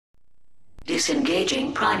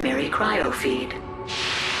Disengaging primary cryo feed.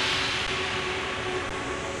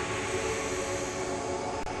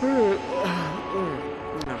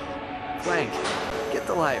 Clank, get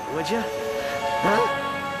the light, would you? Huh?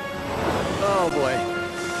 Oh boy.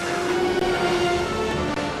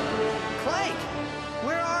 Clank!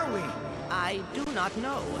 Where are we? I do not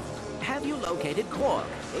know. Have you located Qwark?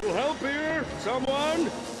 Little help here? Someone?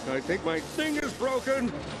 I think my thing is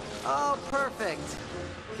broken. Oh, perfect.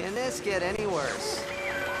 Can this get any worse?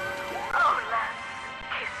 Oh, Lance,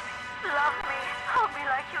 kiss me, love me, hold me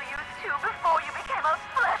like you used to before you became a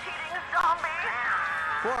flesh-eating zombie.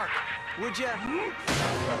 Qwark, would you?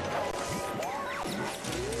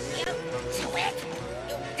 You twit!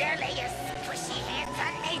 You dare lay your squishy hands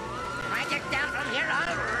on me? If I get down from here,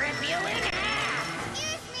 I'll rip you in half!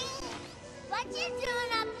 Excuse me? What you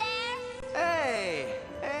doing up there? Hey!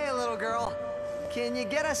 Hey, little girl. Can you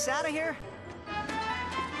get us out of here?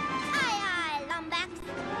 Aye, aye, Lumbax.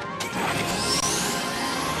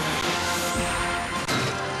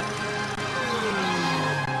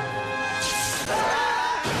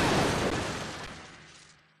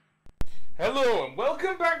 Hello and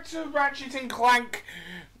welcome back to Ratchet and Clank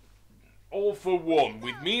All for One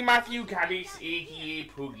with me, Matthew Caddis, aka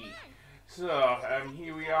Puggy. So,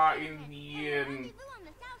 here we are in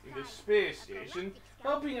the space station,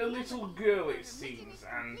 helping a little girl, it seems,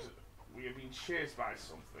 and we have been chased by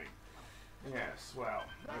something. Yes, well,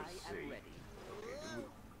 let's see.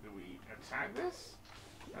 Do we attack this?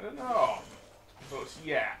 I don't know. But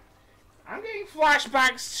yeah, I'm getting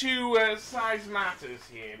flashbacks to Size Matters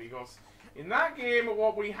here, because in that game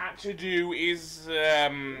what we had to do is, well,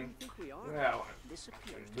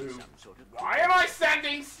 move. Why am I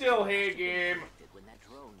standing still here, game? When that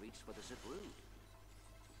drone reached for the Zabru.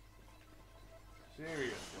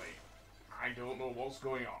 Seriously, I don't know what's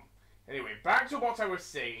going on. Anyway, back to what I was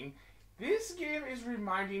saying. This game is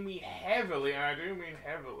reminding me heavily, and I do mean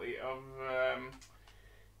heavily, of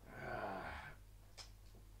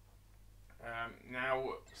now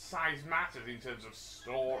Size Matters in terms of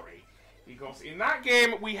story. Because in that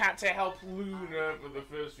game we had to help Luna for the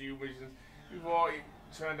first few missions before it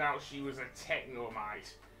turned out she was a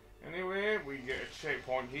technomite. Anyway, we get a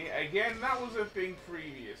checkpoint here. Again, that was a thing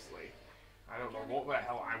previously. I don't know what the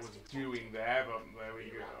hell I was doing there, but there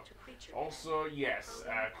we go. Also, yes,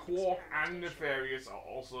 Qwark and Nefarious are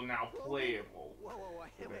also now playable,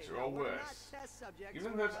 for better or worse.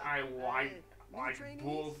 Given that I like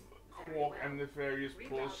both Qwark and Nefarious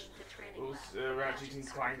plus Ratchet and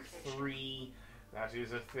Clank 3, that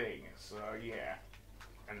is a thing, so yeah.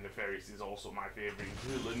 And Nefarious is also my favourite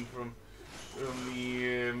villain from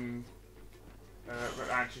the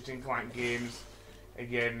Ratchet and Clank games.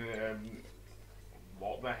 Again,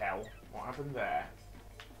 what the hell? What happened there?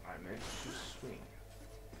 I meant to swing.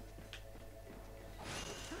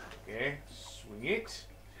 Okay, swing it.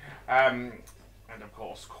 And of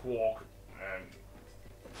course, Qwark.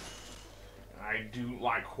 I do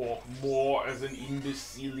like Qwark more as an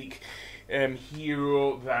imbecilic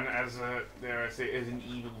hero than as a, dare I say, as an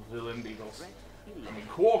evil villain, because I mean,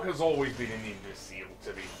 Qwark has always been an imbecile,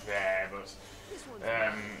 to be fair, but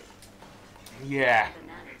yeah.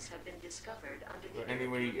 But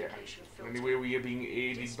anyway, anyway, we are being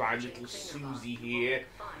aided by little Susie here,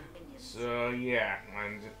 so yeah,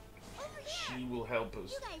 and she will help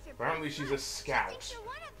us. Apparently she's a scout.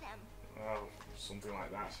 Oh, something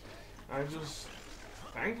like that.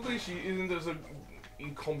 Thankfully she isn't as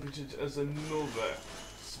incompetent as another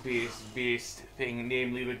space-based thing,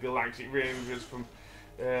 namely the Galactic Rangers from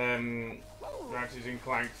Ratchet and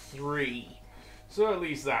Clank 3. So at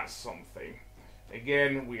least that's something.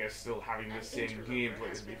 Again, we are still having the same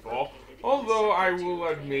gameplay as before, although I will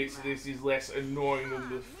admit this is less annoying than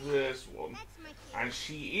the first one, and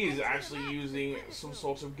she is actually using some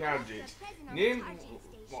sort of gadget named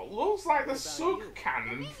what looks like the suck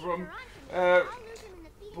cannon from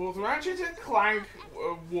both Ratchet and Clank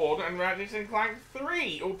 1 and Ratchet and Clank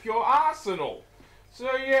 3 up your arsenal.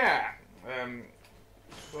 So yeah,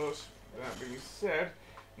 but that being said,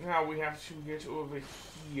 now we have to get over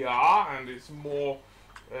here, and it's more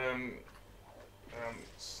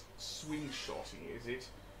swing shotty, is it?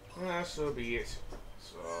 So be it.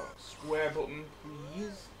 So square button,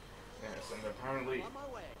 please. Yes, and apparently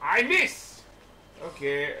I missed.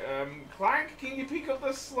 Okay, Clank, can you pick up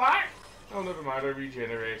the slack? Oh, never mind, I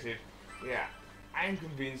regenerated. Yeah, I'm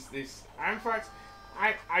convinced this. In fact,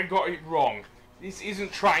 I got it wrong. This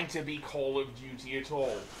isn't trying to be Call of Duty at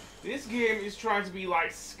all. This game is trying to be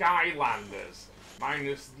like Skylanders,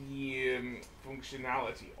 minus the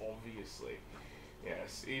functionality, obviously.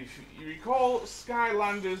 Yes, if you recall,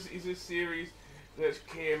 Skylanders is a series that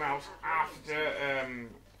came out after,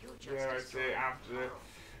 dare I say, after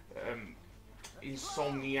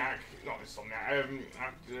Insomniac, not Insomniac,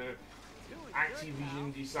 after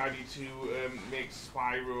Activision decided to make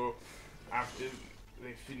Spyro after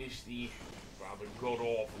they finished the rather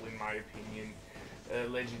god-awful, in my opinion,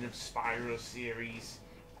 Legend of Spyro series,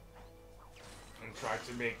 and tried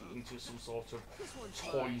to make it into some sort of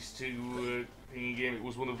Toys 2 thing game. It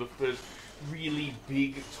was one of the first really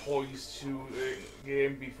big Toys 2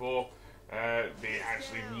 game before they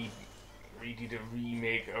actually redid a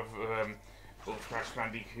remake of both Crash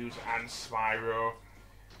Bandicoot and Spyro,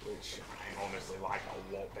 which I honestly like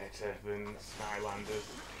a lot better than Skylanders.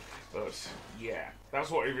 But yeah, that's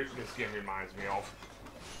what this game reminds me of.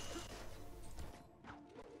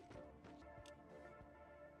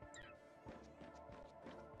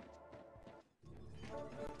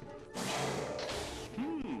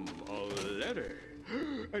 A letter.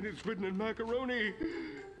 And it's written in macaroni.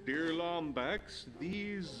 Dear Lombax,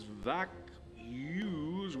 these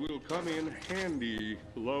Vac-U's will come in handy.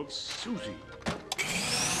 Love, Susie.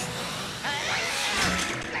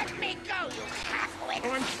 Let me go, you half-wit!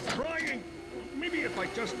 Oh, I'm trying. Maybe if I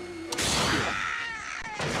just...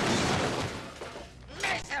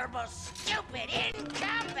 Miserable, stupid,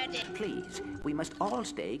 incompetent! Please, we must all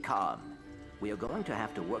stay calm. We are going to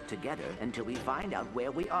have to work together until we find out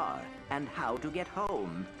where we are and how to get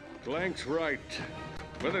home. Clank's right.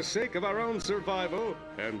 For the sake of our own survival,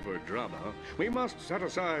 and for drama, we must set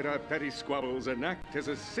aside our petty squabbles and act as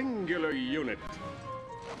a singular unit.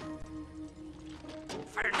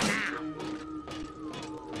 For now.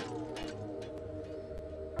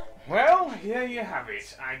 Well, here you have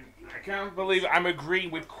it. I can't believe I'm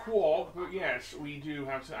agreeing with Qwark, but yes, we do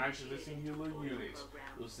have to act as a singular unit.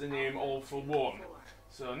 That's the name all for one.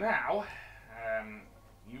 So now,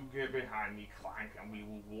 you get behind me, Clank, and we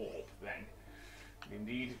will warp then.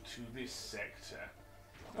 Indeed, to this sector.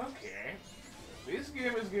 Okay, this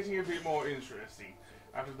game is getting a bit more interesting.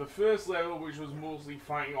 After the first level, which was mostly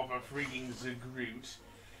fighting off a frigging Zagroot,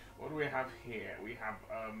 what do we have here? We have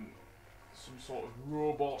some sort of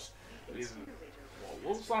robot with what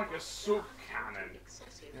looks like a suck cannon.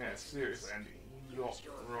 Yeah, seriously, and he's got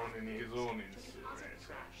running his own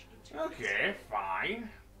incinerator. Okay, fine,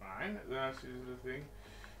 that is the thing.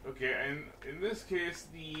 Okay, and in this case,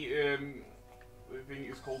 the thing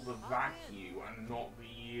is called the Vac-U and not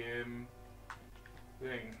the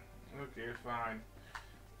thing. Okay, fine.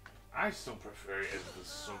 I still prefer it as the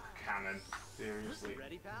suck cannon. Seriously,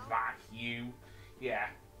 Vac-U, yeah.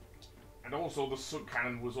 And also, the suck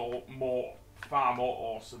cannon was far more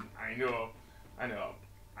awesome. I know. I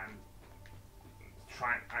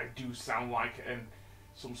do sound like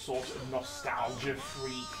some sort of nostalgia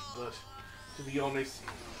freak, but to be honest,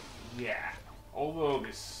 yeah. Although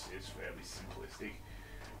this is fairly simplistic.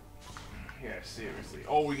 Yeah, seriously.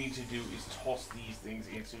 All we need to do is toss these things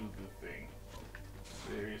into the thing.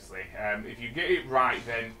 Seriously. If you get it right,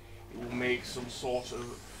 then it will make some sort of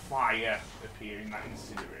fire appear in that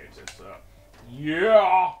incinerator. So,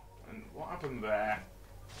 yeah! And what happened there?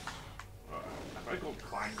 Have I got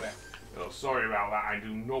Clank there? Oh, sorry about that. I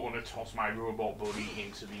do not want to toss my robot buddy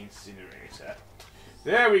into the incinerator.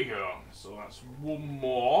 There we go. So that's one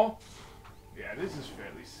more. Yeah, this is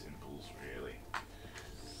fairly simple, really.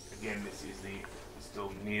 Again, this is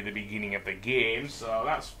still near the beginning of the game, so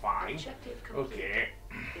that's fine. Okay,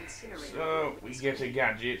 so we get a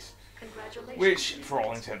gadget, which, for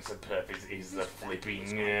all intents and purposes, is the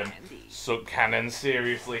flipping suck cannon.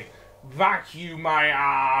 Seriously, vacuum my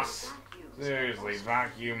ass. Seriously,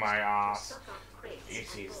 vacuum my ass.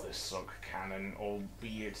 It is the suck cannon,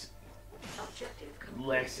 albeit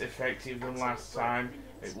less effective than last time.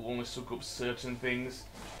 It will only suck up certain things.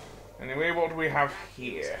 Anyway, what do we have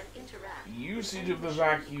here? Usage of the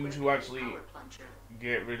Vac-U to actually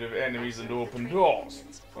get rid of enemies and open doors.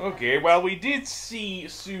 Okay, well, we did see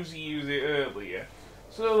Susie use it earlier,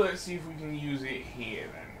 so let's see if we can use it here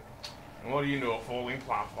then. And what do you know, falling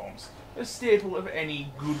platforms? A staple of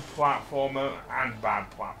any good platformer and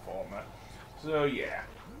bad platformer. So yeah.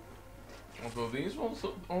 Although these ones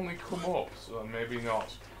only come up, so maybe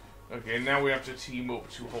not. Okay, now we have to team up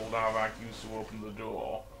to hold our Vac-Us to open the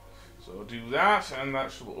door. So do that, and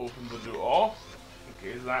that should open the door.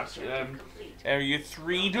 Okay, that's area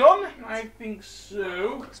 3 done? I think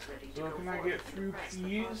so. So can I get through,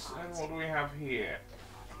 please? And what do we have here?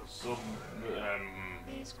 Some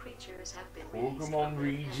Pokemon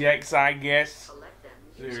rejects, I guess.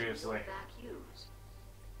 Seriously.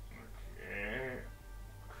 Okay.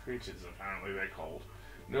 Creatures, apparently they're called.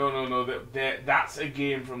 No, that's a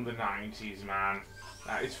game from the 90s, man.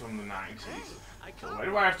 That is from the 90s. So where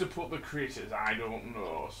do I have to put the critters? I don't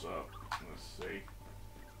know, so let's see.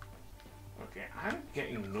 Okay, I'm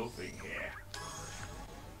getting nothing here.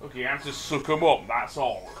 Okay, I have to suck them up, that's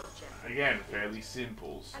all. Again, fairly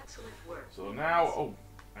simple. So now, oh,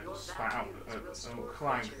 I just found a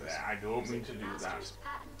Clank there. I don't mean to do that.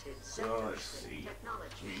 So let's see.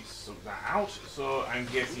 We suck that out. So I'm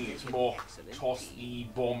guessing it's more toss the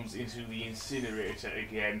bombs into the incinerator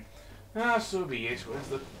again. Ah, so be it. Where's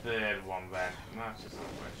the third one then? That's just a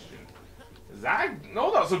question. Is that?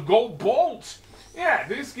 No, that's a gold bolt! Yeah,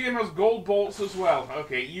 this game has gold bolts as well.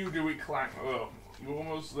 Okay, you do it, Clank. Oh, you're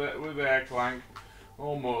almost there. We're there, Clank.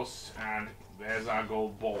 Almost. And there's our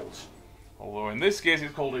gold bolt. Although in this case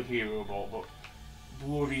it's called a hero bolt, but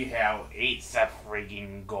bloody hell, it's a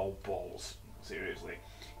frigging gold bolt. Seriously.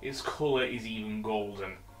 Its colour is even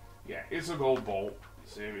golden. Yeah, it's a gold bolt.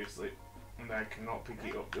 Seriously. And I cannot pick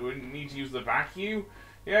it up. Do I need to use the Vac-U?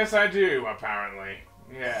 Yes, I do, apparently.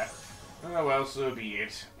 Yeah. Oh well, so be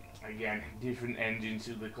it. Again, different engine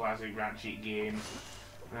to the classic Ratchet game.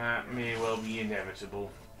 That may well be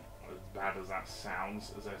inevitable. As bad as that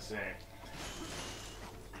sounds, as I say.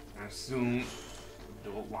 I still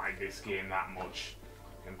don't like this game that much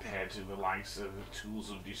compared to the likes of Tools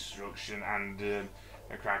of Destruction and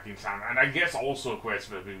A Cracking Time. And I guess also Quest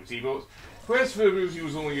for Booty, but Quest for Booty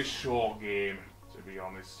was only a short game, to be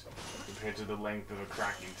honest, compared to the length of A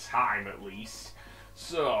Cracking Time at least.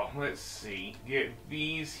 So, let's see. Get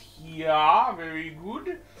these here, very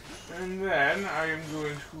good. And then I am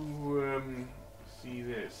going to see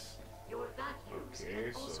this.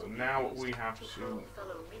 Okay, so now we have to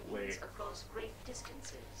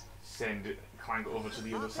send Clank over to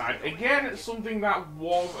the other side. Again, something that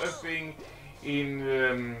was a thing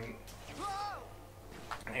in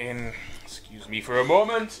excuse me for a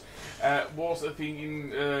moment, was a thing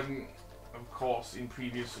in, of course, in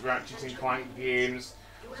previous Ratchet and Clank games,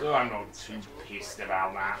 so I'm not too pissed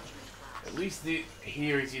about that. At least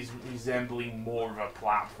here it is resembling more of a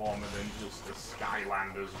platformer than just the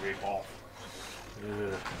Skylanders rip-off.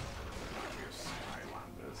 Skylanders.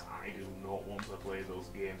 I do not want to play those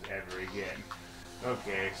games ever again.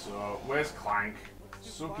 Okay, so where's Clank?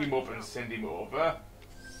 Suck him up and send him over.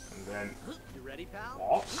 And then... You ready, pal?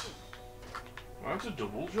 What? Do I have to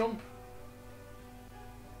double jump?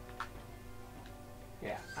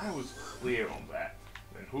 Yeah, I was clear on that.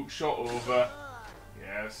 Then hook shot over.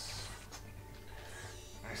 Yes.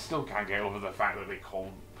 I still can't get over the fact that they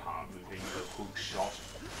called part of the thing the hook shot.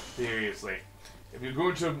 Seriously. If you're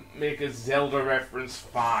going to make a Zelda reference,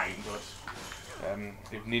 fine, but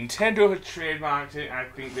if Nintendo had trademarked it, I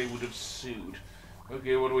think they would have sued.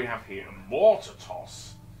 Okay, what do we have here? A mortar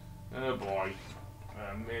toss. Oh boy.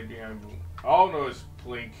 Maybe I'm... Oh no, it's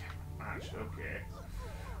Blink. Match, okay.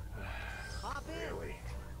 Really.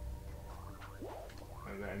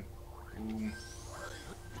 And then, boom.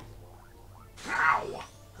 Ow!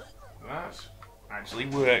 That actually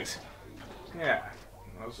worked. Yeah,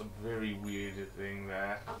 that's a very weird thing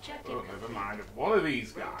there. Oh, never mind. One of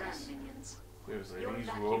these guys. Seriously, these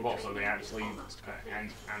robots are they actually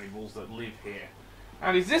animals that live here?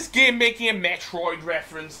 And is this game making a Metroid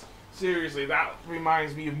reference? Seriously, that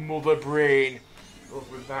reminds me of Mother Brain. Both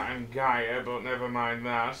with that and Gaia, but never mind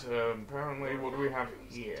that. Apparently, what do we have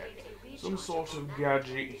here? Some sort of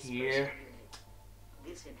gadget here.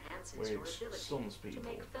 Which stuns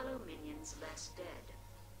people.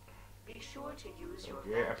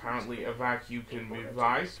 Okay, apparently a Vac-U can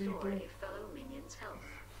revive people.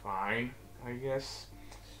 Fine, I guess.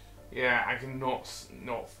 Yeah, I cannot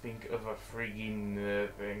not think of a frigging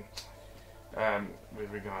thing with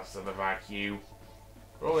regards to the Vac-U.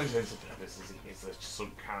 For all intents and purposes, it's a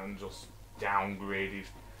sub-cannon just downgraded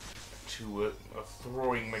to a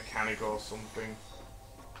throwing mechanic or something.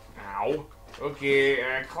 Ow.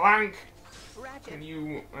 Okay, Clank, can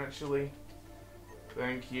you actually...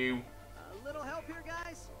 Thank you. A little help here,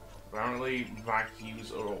 guys? Apparently,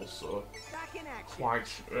 Vac-Us are also quite,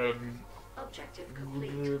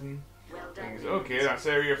 things. Okay, that's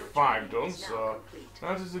Area 5 done, so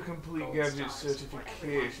that is a complete gadget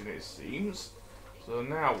certification, it seems. So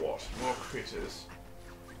now what? More critters.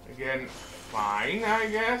 Again, fine, I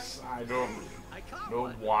guess. I don't know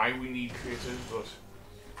why we need critters, but...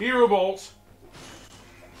 Hero Bolt!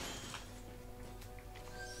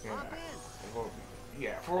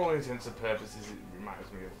 Yeah, for all intents and purposes, it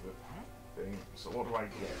reminds me of the thing. So what do I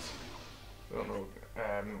get? I don't know.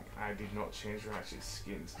 I did not change Ratchet's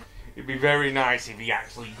skins. It'd be very nice if he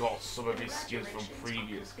actually got some of his skins from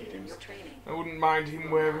previous games. I wouldn't mind him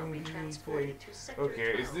wearing anything.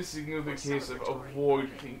 Okay, is this another case of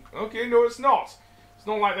avoiding... Okay, no it's not! It's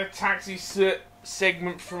not like the taxi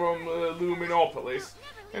segment from Luminopolis.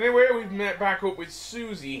 Anyway, we've met back up with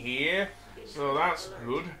Susie here, so that's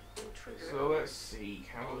good. So let's see,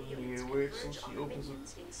 how do we wait till she opens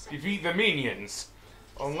up? Defeat the minions.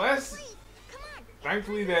 Unless,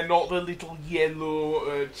 thankfully they're not the little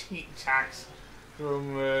yellow Tic Tacs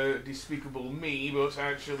from Despicable Me, but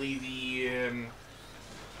actually the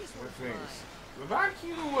things. The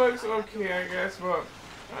vacuum works okay, I guess, but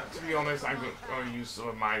to be honest, I'm going to use some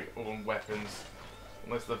of my own weapons.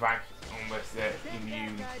 Unless they're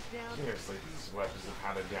immune. Seriously, these weapons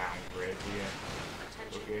have had a downgrade here.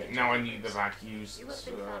 Okay, now I need the Vac-Us.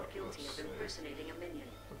 So,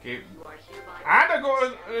 okay. And I got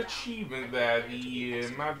an achievement there, the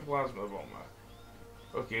Mad Plasma Bomber.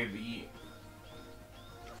 Okay, the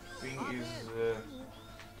thing is...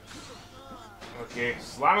 okay,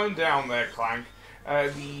 slam him down there, Clank.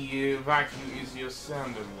 The Vac-U is your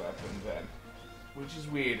standard weapon then. Which is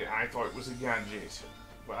weird, I thought it was a gadget.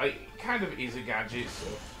 Well, it kind of is a gadget, so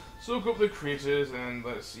soak up the critters and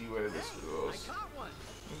let's see where this goes.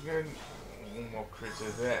 Again, one more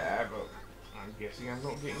critter there, but I'm guessing I'm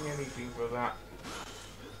not getting anything for that.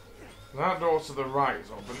 That door to the right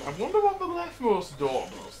is open. I wonder what the leftmost door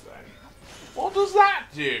does then. What does that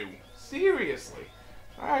do? Seriously.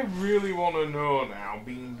 I really want to know now,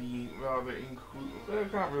 being the rather I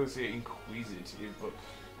can't really say inquisitive, but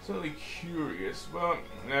certainly curious, but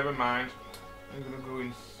never mind. I'm gonna go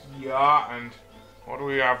in here, and what do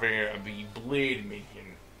we have here? The Blade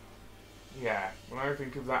Minion. Yeah, when I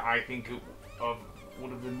think of that, I think of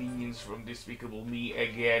one of the minions from Despicable Me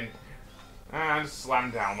again. And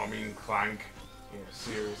slam down, I mean Clank. Yeah,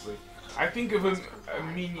 seriously. I think of a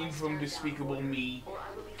minion from Despicable Me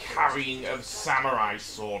carrying a samurai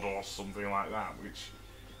sword or something like that, which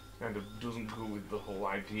kind of doesn't go with the whole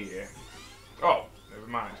idea. Oh, never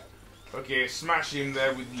mind. Okay, smash him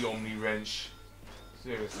there with the Omni Wrench.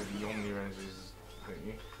 Seriously, the Omni Wrench is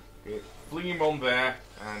thingy. Okay, fling him on there,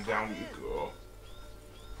 and down you go.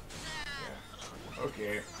 Yeah.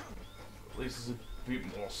 Okay. At least there's a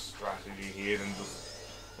bit more strategy here than just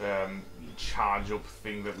the charge up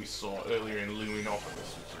thing that we saw earlier in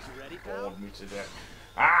Luminopolis, which just bored me to death.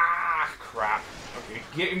 Ah, crap. Okay,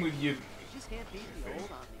 get him with your...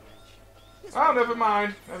 Oh, never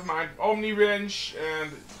mind. Never mind. Omni Wrench,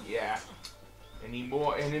 and yeah. Any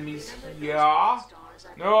more enemies here?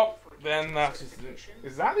 Nope. Then that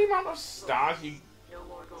is that the amount of stars you...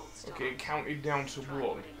 Okay, counted down to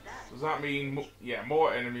 1. Does that mean... yeah,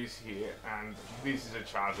 more enemies here, and this is a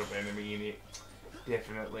charge-up enemy in it.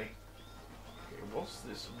 Definitely. Okay, what's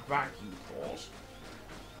this vacuum port?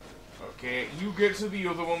 Okay, you get to the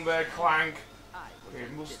other one there, Clank. Okay,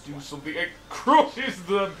 it must do something. It crushes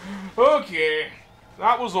them. Okay,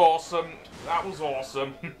 that was awesome. That was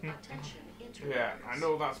awesome. Yeah, I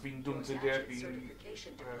know that's been done to death in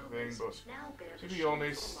thing, but to be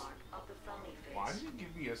honest, why did it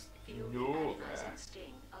give me a no there?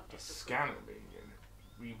 A scanner minion.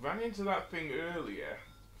 We ran into that thing earlier,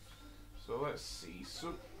 so let's see.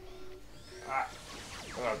 So,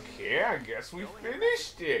 okay, I guess we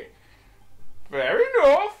finished it. Fair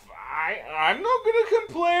enough. I'm not gonna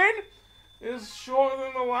complain. It's shorter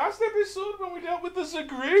than the last episode when we dealt with the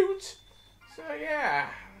Zagroot. So yeah,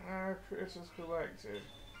 critters collected.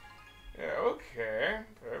 Yeah, okay,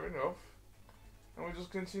 fair enough. And we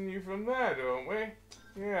just continue from there, don't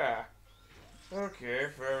we? Yeah. Okay,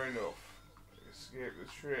 fair enough. Escape the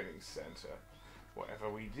training center. Whatever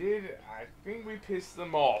we did, I think we pissed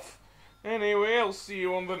them off. Anyway, I'll see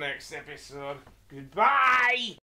you on the next episode. Goodbye!